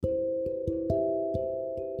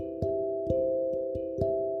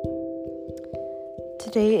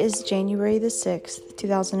Today is January the 6th,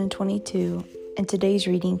 2022, and today's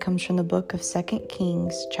reading comes from the book of 2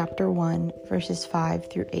 Kings, chapter 1, verses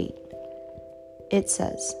 5 through 8. It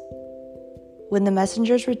says, "When the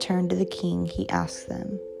messengers returned to the king, he asked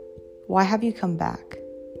them, 'Why have you come back?'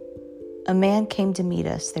 'A man came to meet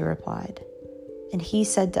us,' they replied, 'and he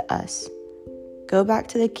said to us, "Go back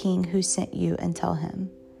to the king who sent you and tell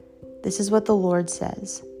him, "This is what the Lord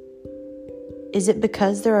says. Is it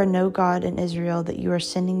because there are no God in Israel that you are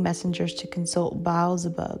sending messengers to consult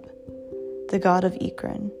Baal-zebub, the god of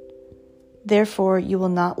Ekron? Therefore you will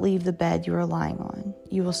not leave the bed you are lying on.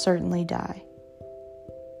 You will certainly die."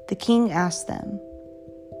 The king asked them,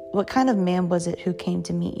 "What kind of man was it who came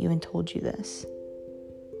to meet you and told you this?"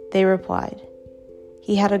 They replied,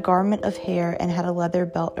 "He had a garment of hair and had a leather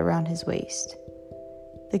belt around his waist."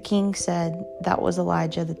 The king said, "That was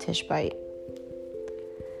Elijah the Tishbite."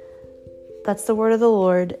 That's the word of the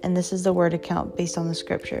Lord, and this is the word account based on the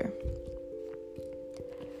scripture.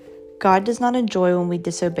 God does not enjoy when we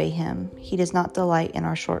disobey him. He does not delight in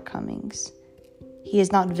our shortcomings. He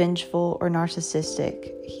is not vengeful or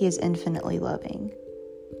narcissistic. He is infinitely loving.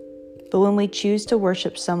 But when we choose to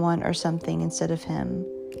worship someone or something instead of him,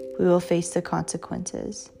 we will face the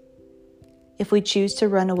consequences. If we choose to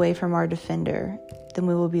run away from our defender, then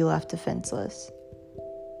we will be left defenseless.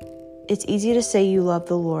 It's easy to say you love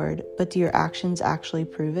the Lord, but do your actions actually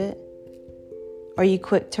prove it? Are you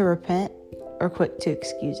quick to repent or quick to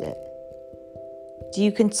excuse it? Do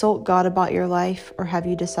you consult God about your life, or have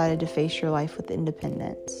you decided to face your life with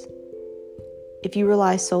independence? If you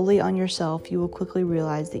rely solely on yourself, you will quickly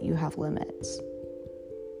realize that you have limits.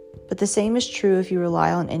 But the same is true if you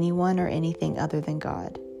rely on anyone or anything other than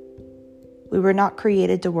God. We were not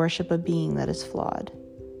created to worship a being that is flawed.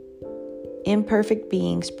 Imperfect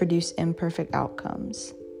beings produce imperfect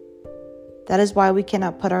outcomes. That is why we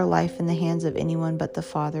cannot put our life in the hands of anyone but the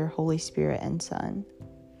Father, Holy Spirit, and Son.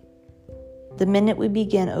 The minute we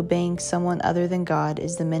begin obeying someone other than God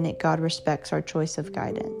is the minute God respects our choice of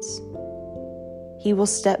guidance. He will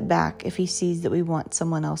step back if he sees that we want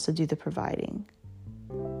someone else to do the providing.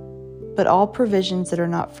 But all provisions that are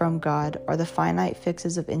not from God are the finite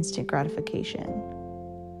fixes of instant gratification.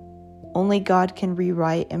 Only God can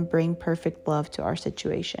rewrite and bring perfect love to our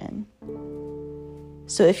situation.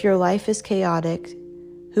 So if your life is chaotic,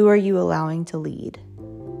 who are you allowing to lead?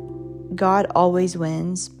 God always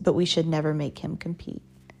wins, but we should never make him compete.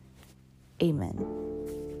 Amen.